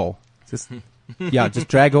flagpole. Just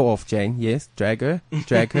drag her off, Jane. Yes, drag her.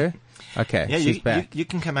 Okay, Yeah, she's back. you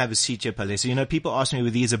can come have a seat here, Palesa. You know, people ask me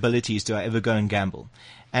with these abilities, do I ever go and gamble?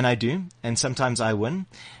 And I do. And sometimes I win.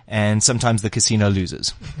 And sometimes the casino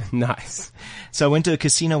loses. Nice. So I went to a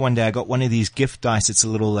casino one day. I got one of these gift dice. It's a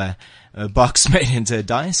little box made into a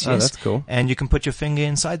dice. Oh, Yes. that's cool. And you can put your finger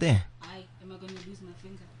inside there. Am I going to lose my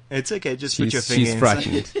finger? It's okay. Just put your finger She's inside.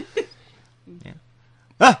 frightened.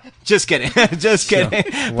 Just kidding. Just Sure.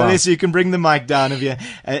 kidding. Wow. Palesa, you can bring the mic down of you.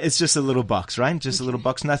 It's just a little box, right? Just a little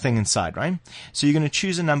box, nothing inside, right? So you're going to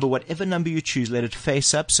choose a number. Whatever number you choose, let it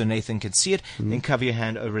face up so Nathan can see it. Then cover your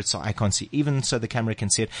hand over it so I can't see, even so the camera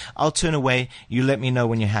can see it. I'll turn away. You let me know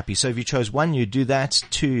when you're happy. So if you chose 1, you do that.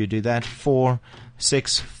 2, you do that. 4,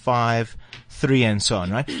 6, 5, 3, and so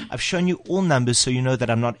on, right? I've shown you all numbers so you know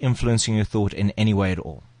that I'm not influencing your thought in any way at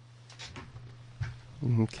all.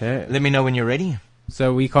 Okay. Let me know when you're ready.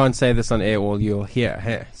 So we can't say this on air, all you'll hear.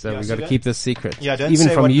 Hey, so Yeah, we've so got to don't- keep this secret. Yeah, don't even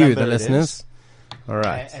say from what you, number the it listeners. All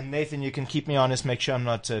right. And Nathan, you can keep me honest. Make sure I'm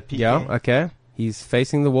not peeking. Yeah. Okay. He's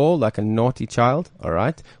facing the wall like a naughty child. All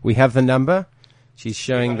right. We have the number. She's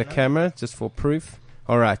showing the camera just for proof.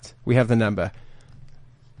 All right. We have the number.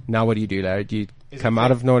 Now what do you do, Larry? Do you come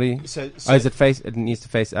out of naughty? So Is it face? It needs to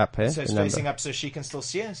face up, hey? So it's the number. facing up so she can still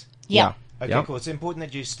see it? Yeah. Okay, Yeah. cool. It's important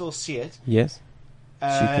that you still see it. Yes.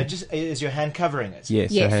 can- Just is your hand covering it? Yes.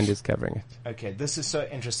 Her Yes. hand is covering it. Okay, this is so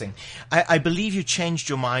interesting. I believe you changed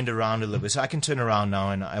your mind around a little bit, so I can turn around now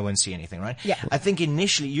and I won't see anything, right? Yeah. I think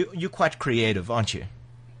initially you're quite creative, aren't you?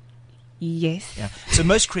 Yes. Yeah. So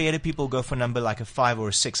most creative people go for a number like a 5 or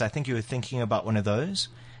a 6. I think you were thinking about one of those.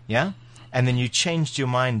 Yeah? And then you changed your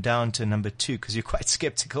mind down to number 2 because you're quite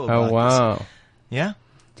skeptical about Oh, this. wow. Yeah?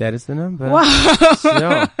 That is the number. Wow.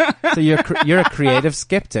 So you're a creative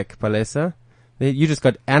skeptic, Palesa. You just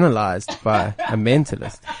got analyzed by a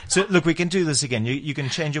mentalist. So look, we can do this again. You can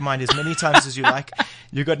change your mind as many times as you like.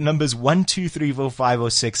 You got numbers 1, 2, 3, 4, 5, or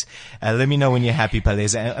 6. Let me know when you're happy,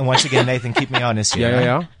 Palesa. And once again, Nathan, keep me honest here. right?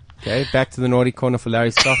 Yeah. Okay, back to the naughty corner for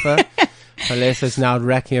Larry Soffer. Palesa's now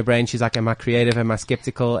racking her brain. She's like, am I creative? Am I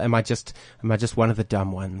skeptical? Am I just one of the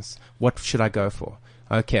dumb ones? What should I go for?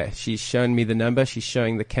 Okay, she's shown me the number. She's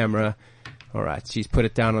showing the camera. All right, she's put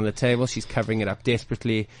it down on the table. She's covering it up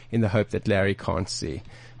desperately in the hope that Larry can't see.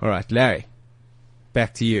 All right, Larry,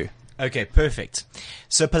 back to you. Okay, perfect.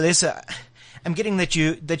 So, Palesa, I'm getting that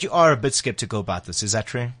you are a bit skeptical about this. Is that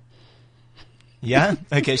true? Yeah?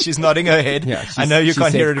 Okay, she's nodding her head. Yeah, I know you she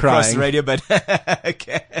can't said hear it across the crying. radio, but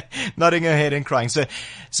okay. Nodding her head and crying.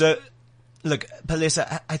 So, look,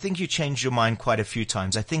 Palesa, I think you changed your mind quite a few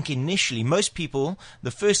times. I think initially, most people, the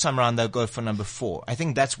first time around, they'll go for number 4. I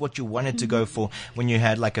think that's what you wanted to go for when you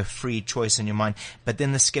had like a free choice in your mind. But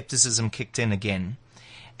then the skepticism kicked in again.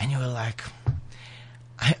 And you were like,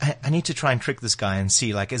 I need to try and trick this guy and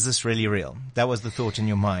see, like, is this really real? That was the thought in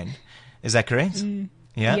your mind. Is that correct?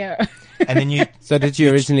 Yeah? Yeah. And then you, So did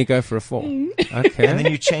you originally go for a 4? Okay. and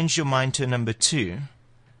then you changed your mind to number 2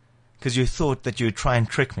 because you thought that you would try and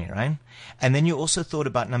trick me, right? And then you also thought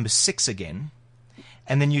about number 6 again.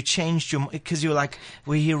 And then you changed your, because you were like,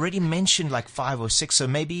 well, he already mentioned like 5 or 6, so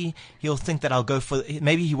maybe he'll think that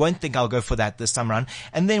maybe he won't think I'll go for that this time around.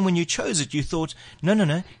 And then when you chose it, you thought,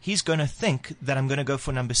 no, he's going to think that I'm going to go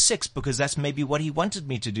for number 6 because that's maybe what he wanted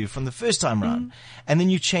me to do from the first time round. And then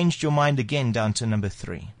you changed your mind again down to number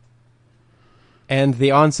 3. And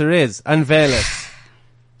the answer is, unveil it.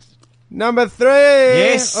 Number 3!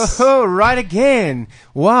 Yes. Oh, right again.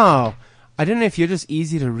 Wow. I don't know if you're just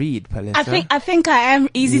easy to read, Palesa. I think I am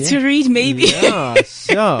easy Yeah. to read, maybe. Yeah,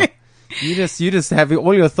 sure. You just have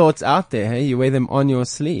all your thoughts out there, hey? You wear them on your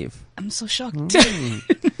sleeve. I'm so shocked.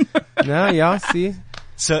 No, yeah, see?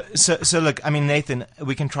 So look, I mean, Nathan,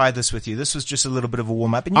 we can try this with you. This was just a little bit of a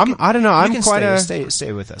warm up. And I don't know, I'm quite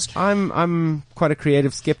stay with us. I'm quite a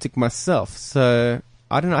creative skeptic myself, so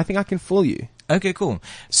I don't know, I think I can fool you. Okay, cool.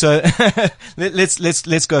 So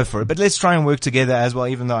let's go for it. But let's try and work together as well.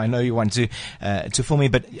 Even though I know you want to fool me,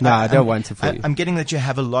 but No, I don't want to fool you. I'm getting that you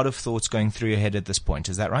have a lot of thoughts going through your head at this point.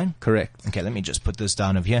 Is that right? Correct. Okay, let me just put this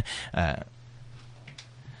down over here.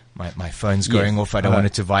 My phone's going off. I don't want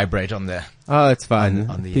it to vibrate on there. Oh, it's fine.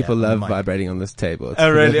 On the, People on the love mic. vibrating on this table. It's Oh,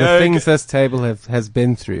 really? The Okay. things this table has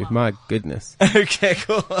been through. My goodness. Okay,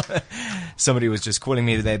 cool. Somebody was just calling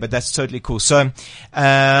me today, but that's totally cool. So,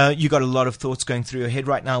 you got a lot of thoughts going through your head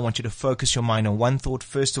right now. I want you to focus your mind on one thought.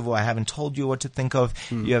 First of all, I haven't told you what to think of.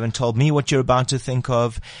 You haven't told me what you're about to think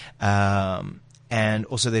of. And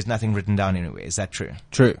also there's nothing written down anywhere. Is that true?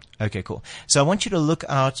 True. Okay, cool. So I want you to look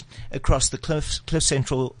out across the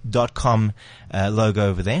cliffcentral.com logo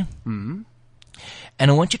over there. Mm-hmm.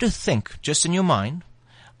 And I want you to think, just in your mind,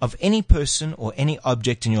 of any person or any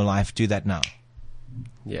object in your life. Do that now.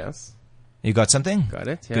 Yes. You got something? Got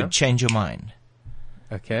it. Yeah. Good. Change your mind.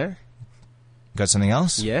 Okay. Got something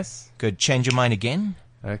else? Yes. Good. Change your mind again.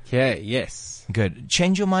 Okay. Yes. Good.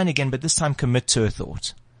 Change your mind again, but this time commit to a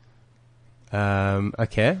thought.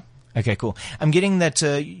 Okay. Okay, cool. I'm getting that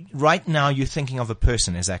right now you're thinking of a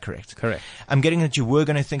person. Is that correct? Correct. I'm getting that you were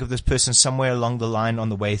going to think of this person somewhere along the line on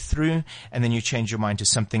the way through, and then you change your mind to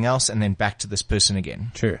something else, and then back to this person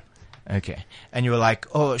again. True. Okay. And you were like,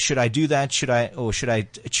 oh, should I do that? Should I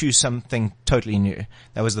choose something totally new?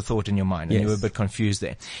 That was the thought in your mind, and Yes. you were a bit confused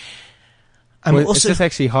there. It's just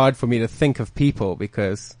actually hard for me to think of people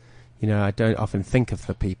because, I don't often think of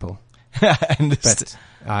the people. But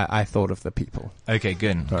I thought of the people. Okay,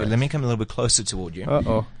 good. Right. Good. Let me come a little bit closer toward you.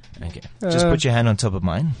 Uh-oh. Okay. Just put your hand on top of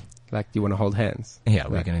mine. Like, you want to hold hands? Yeah,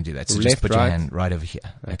 we're going to do that. So Left, just put your right? hand right over here.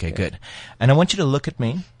 Okay, Okay. good. And I want you to look at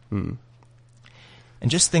me. And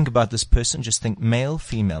just think about this person. Just think male,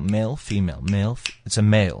 female, male, female, male. It's a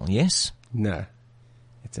male, yes? No.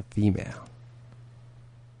 It's a female.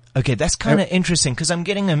 Okay, that's kind of interesting because I'm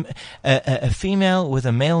getting a female with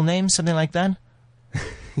a male name, something like that.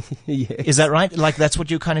 Yes. Is that right? Like that's what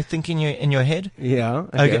you're kind of thinking in your head? Yeah.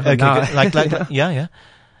 Okay, okay, Now- good. Like, yeah.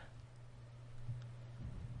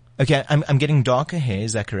 Okay, I'm getting darker hair.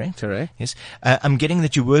 Is that correct? Correct. Yes. I'm getting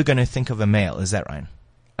that you were going to think of a male. Is that right?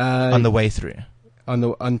 On the way through.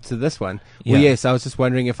 Onto this one. Yeah. Well, yes, I was just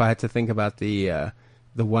wondering if I had to think about the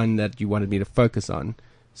one that you wanted me to focus on.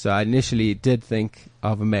 So I initially did think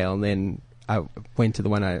of a male, and then I went to the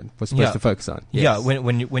one I was supposed to focus on. Yes. Yeah,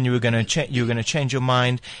 when you were going to change your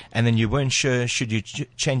mind, and then you weren't sure should you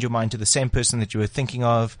change your mind to the same person that you were thinking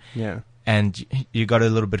of. Yeah. And you got a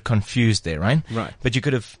little bit confused there, right? Right. But you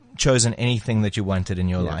could have chosen anything that you wanted in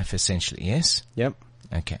your life, essentially. Yes. Yep.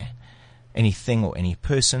 Okay. Anything or any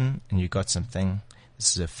person, and you got something.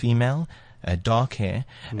 This is a female, dark hair.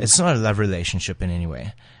 It's not a love relationship in any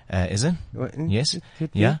way, is it? What? Yes. It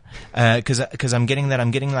could be. Yeah. Because I'm getting that.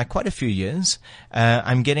 I'm getting like quite a few years.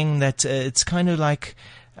 I'm getting that it's kind of like.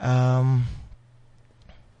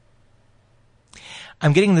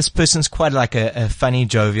 I'm getting this person's quite like a funny,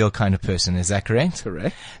 jovial kind of person. Is that correct?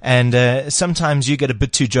 Correct. And sometimes you get a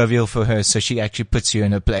bit too jovial for her, so she actually puts you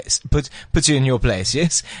in a place, puts you in your place.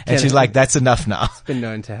 Yes, and she's like, "That's enough now." It's been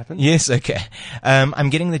known to happen. Yes. Okay. I'm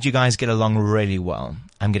getting that you guys get along really well.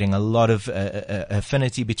 I'm getting a lot of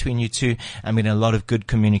affinity between you two. I'm getting a lot of good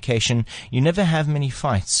communication. You never have many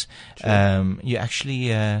fights. You actually,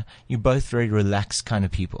 you're both very relaxed kind of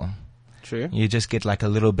people. True. You just get like a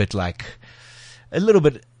little bit,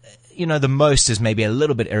 the most is maybe a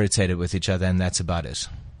little bit irritated with each other, and that's about it.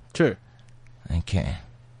 True. Okay.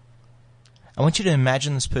 I want you to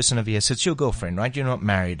imagine this person over here. So it's your girlfriend, right? You're not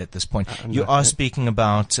married at this point. You are speaking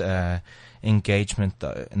about engagement,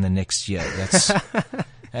 though, in the next year. That's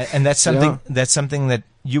and that's something that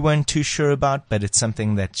you weren't too sure about, but it's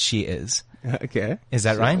something that she is. Okay. Is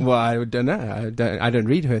that right? Well, I don't know. I don't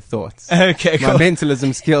read her thoughts. Okay, cool. My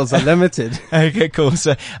mentalism skills are limited. Okay, cool.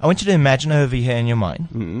 So I want you to imagine her over here in your mind.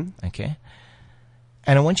 Mm-hmm. Okay.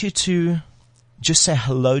 And I want you to just say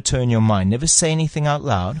hello to her in your mind. Never say anything out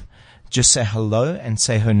loud. Just say hello and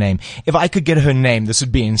say her name. If I could get her name, this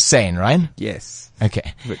would be insane, right? Yes.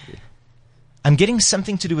 Okay. Would be. I'm getting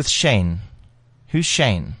something to do with Shane. Who's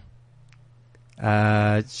Shane?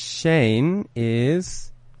 Shane is...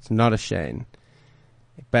 It's not a Shane.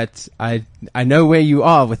 But I know where you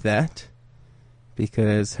are with that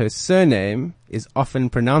because her surname is often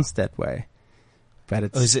pronounced that way. But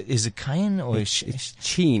it's... is it Cain or it's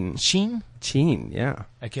Cheen. Sheen? Cheen, yeah.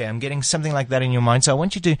 Okay, I'm getting something like that in your mind. So I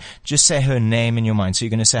want you to just say her name in your mind. So you're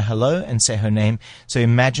going to say hello and say her name. So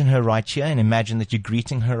imagine her right here and imagine that you're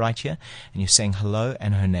greeting her right here and you're saying hello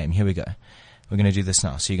and her name. Here we go. We're going to do this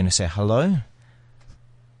now. So you're going to say hello.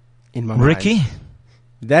 In my Ricky. mind.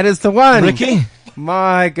 That is the one. Ricky.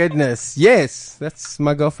 My goodness. Yes, that's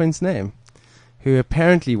my girlfriend's name, who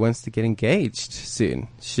apparently wants to get engaged soon.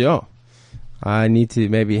 Sure. I need to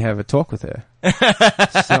maybe have a talk with her.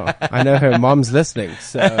 Sure. I know her mom's listening,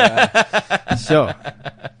 so sure.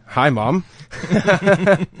 Hi, Mom.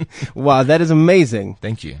 Wow, that is amazing.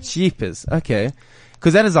 Thank you. Jeepers. Okay.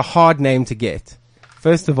 Because that is a hard name to get.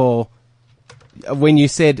 First of all, when you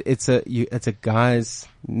said it's a guy's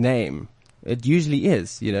name, it usually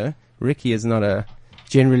is, you know. Ricky is not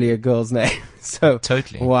generally a girl's name. So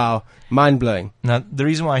Totally. Wow. Mind blowing. Now, the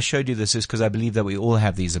reason why I showed you this is because I believe that we all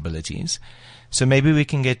have these abilities. So maybe we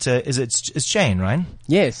can get, it's Jane, right?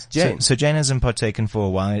 Yes, Jane. So Jane hasn't partaken for a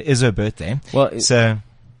while. It is her birthday. Well, so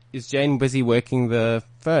is Jane busy working the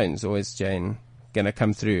phones, or is Jane going to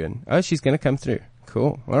come through? She's going to come through.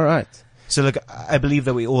 Cool. All right. So look, I believe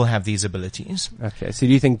that we all have these abilities. Okay. So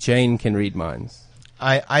do you think Jane can read minds?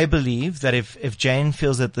 I believe that if Jane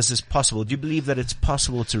feels that this is possible, do you believe that it's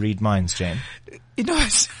possible to read minds, Jane? You know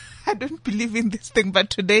what? I don't believe in this thing, but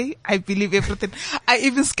today I believe everything. I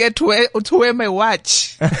even scared to wear my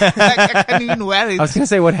watch. Like I can't even wear it. I was going to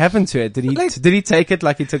say, what happened to it? Did he take it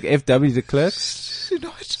like he took FW to Clerks? You know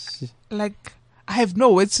what? Like, I have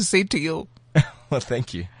no words to say to you. Well,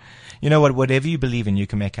 thank you. You know what? Whatever you believe in, you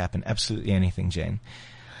can make happen. Absolutely anything, Jane.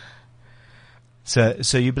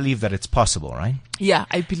 So you believe that it's possible, right? Yeah,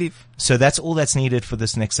 I believe. So that's all that's needed for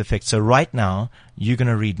this next effect. So right now, you're going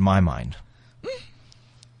to read my mind.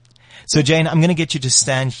 So Jane, I'm going to get you to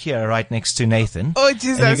stand here right next to Nathan. Oh,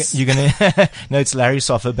 Jesus. You're going to, no, it's Larry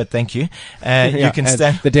Soffer, but thank you. You can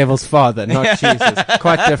stand. The devil's father, not Jesus.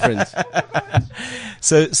 Quite different.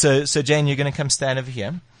 So Jane, you're going to come stand over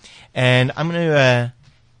here, and I'm going to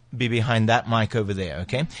be behind that mic over there,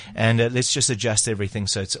 okay? And let's just adjust everything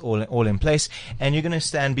so it's all in place. And you're going to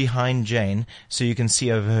stand behind Jane so you can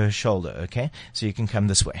see over her shoulder, okay? So you can come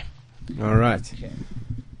this way. All right. Okay.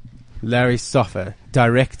 Larry Soffer,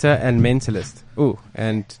 director and mentalist. Ooh,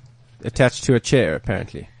 and attached to a chair,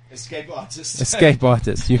 apparently. Escape artist. Escape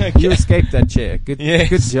artist. You escaped that chair. Good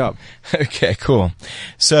job. Okay, cool.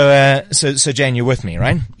 So Jane, you're with me,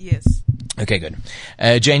 right? Yes. Okay, good.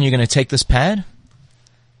 Jane, you're going to take this pad.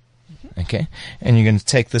 Okay. And you're going to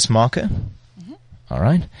take this marker. All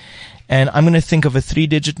right. And I'm going to think of a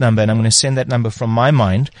 3-digit number, and I'm going to send that number from my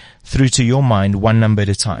mind through to your mind, one number at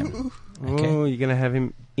a time. Okay. Oh, you're going to have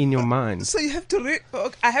him in your mind. So you have to read,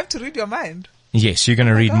 I have to read your mind. Yes, you're going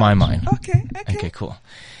to read my mind. Okay. Okay, cool.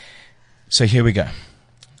 So here we go.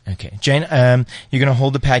 Okay. Jane, you're going to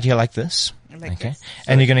hold the pad here like this. Like okay. this.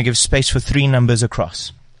 And you're going to give space for 3 numbers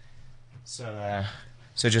across.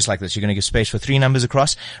 So just like this, you're going to give space for 3 numbers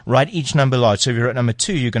across. Write each number large. So if you're at number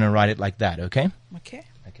 2, you're going to write it like that, okay? Okay.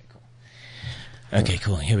 Okay, cool. Okay,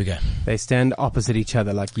 cool. Here we go. They stand opposite each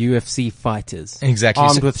other like UFC fighters. Exactly.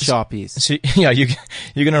 Armed with Sharpies. So yeah, you're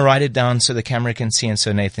going to write it down so the camera can see and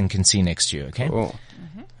so Nathan can see next to you, okay? Cool.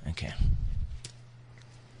 Okay.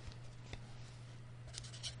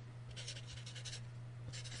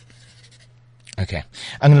 Okay.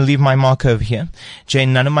 I'm going to leave my marker over here.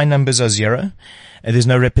 Jane, none of my numbers are 0. There's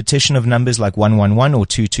no repetition of numbers like 111 or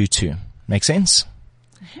 222. Make sense?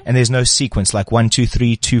 And there's no sequence like 1, 2,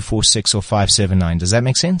 3, 2, 4, 6 or 5, 7, 9. Does that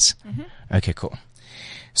make sense? Okay, cool.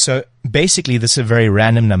 So basically this is a very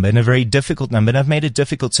random number and a very difficult number. And I've made it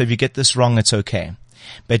difficult, so if you get this wrong, it's okay.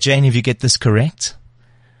 But Jane, if you get this correct,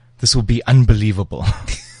 this will be unbelievable.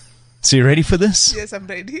 So you ready for this? Yes, I'm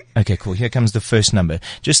ready. Okay, cool. Here comes the first number.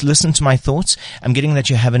 Just listen to my thoughts. I'm getting that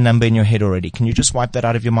you have a number in your head already. Can you just wipe that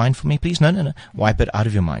out of your mind for me, please? No. Wipe it out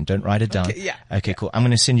of your mind. Don't write it down. Okay, yeah. Okay, cool. I'm going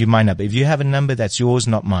to send you my number. If you have a number, that's yours,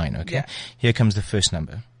 not mine, okay? Yeah. Here comes the first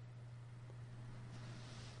number.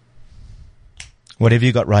 Whatever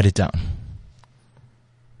you got, write it down.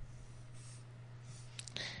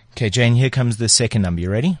 Okay, Jane, here comes the second number. You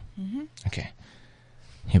ready? Okay.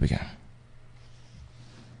 Here we go.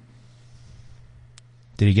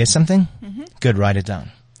 Did you get something? Good, write it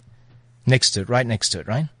down. Next to it, right next to it,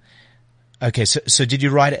 right? Okay, so did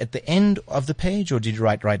you write it at the end of the page or did you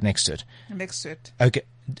write right next to it? Next to it. Okay,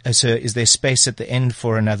 so is there space at the end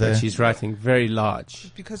for another? But she's writing very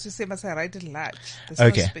large. Because you say must I write it large. There's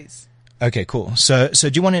Okay. no space. Okay, cool. So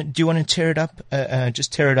do you want to tear it up?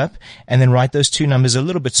 Just tear it up and then write those 2 numbers a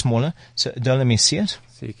little bit smaller. So don't let me see it.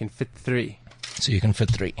 So you can fit 3. So you can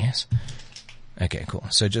fit 3, yes. Okay, cool.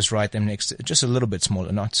 So just write them next to, just a little bit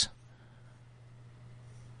smaller, not.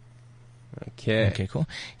 Okay. Okay, cool.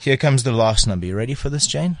 Here comes the last number. You ready for this,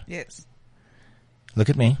 Jane? Yes. Look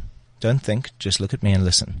at me. Don't think. Just look at me and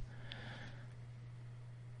listen.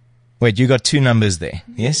 Wait, you got 2 numbers there.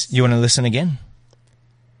 Yes? You want to listen again?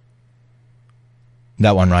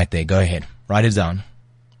 That one right there. Go ahead. Write it down.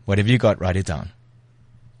 Whatever you got, write it down.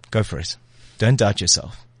 Go for it. Don't doubt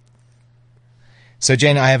yourself. So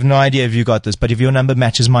Jane, I have no idea if you got this, but if your number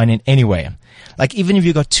matches mine in any way, like even if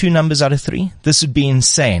you got 2 numbers out of 3, this would be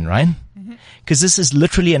insane, right? Because this is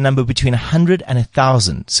literally a number between 100 and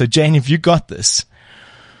 1,000. So Jane, if you got this.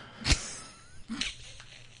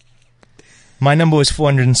 My number was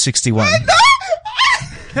 461.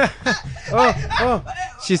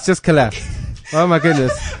 She's just collapsed. Oh my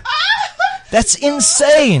goodness. That's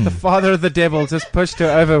insane. The father of the devil just pushed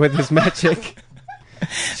her over with his magic.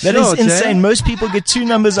 That is insane. Jane. Most people get 2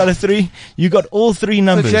 numbers out of 3. You got all 3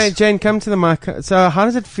 numbers. So Jane, come to the mic. So how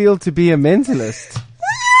does it feel to be a mentalist?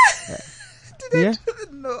 Yeah?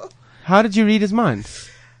 No. How did you read his mind?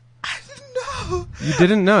 I didn't know. You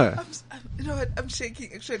didn't know? You know what? I'm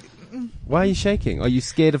shaking, actually. Why are you shaking? Are you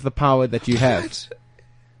scared of the power that you have?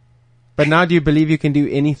 But now do you believe you can do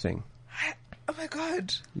anything? Oh my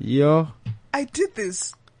God. I did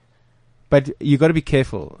this. But you got to be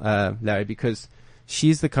careful, Larry, because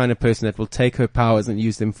she's the kind of person that will take her powers and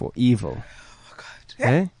use them for evil. Oh my God.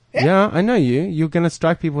 Yeah? Yeah, I know you. You're going to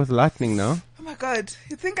strike people with lightning now. Oh my God.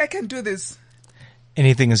 You think I can do this?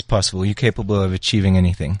 Anything is possible. You're capable of achieving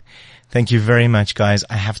anything. Thank you very much, guys.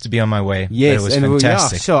 I have to be on my way. Yes, but it was and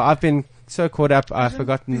fantastic. Yeah, sure. I've been so caught up, I've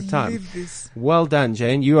forgotten the time. Well done,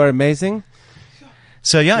 Jane. You are amazing.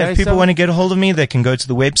 So yeah, Larry if people Soffer. want to get a hold of me, they can go to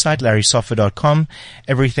the website, larrysoffer.com.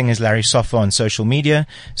 Everything is Larry Soffer on social media.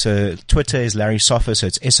 So Twitter is Larry Soffer, so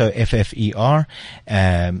it's Soffer.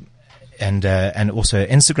 And also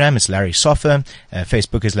Instagram is Larry Soffer.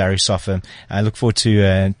 Facebook is Larry Soffer. I look forward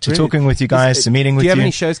to talking with you guys, to meeting with you. Do you have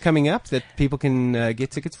any shows coming up that people can get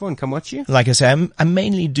tickets for and come watch you? Like I say, I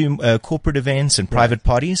mainly do corporate events and private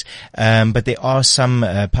parties, but there are some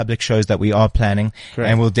public shows that we are planning,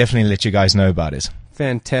 and we'll definitely let you guys know about it.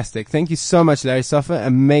 Fantastic. Thank you so much, Larry Soffer.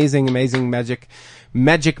 Amazing magic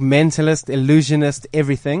mentalist, illusionist,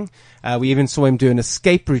 everything. We even saw him do an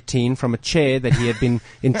escape routine from a chair that he had been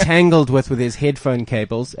entangled with his headphone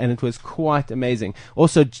cables, and it was quite amazing.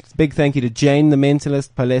 Also, big thank you to Jane, the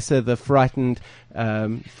mentalist, Palesa, the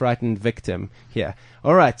frightened victim here.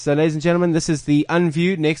 All right, so ladies and gentlemen, this is The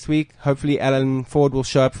Unviewed. Next week, hopefully Alan Ford will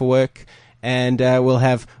show up for work, and we'll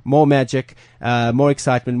have more magic, more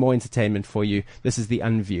excitement, more entertainment for you. This is The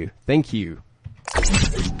Unview. Thank you.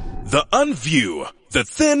 The Unview, the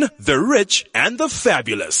thin, the rich, and the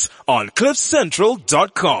fabulous on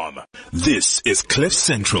CliffCentral.com. This is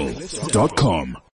CliffCentral.com.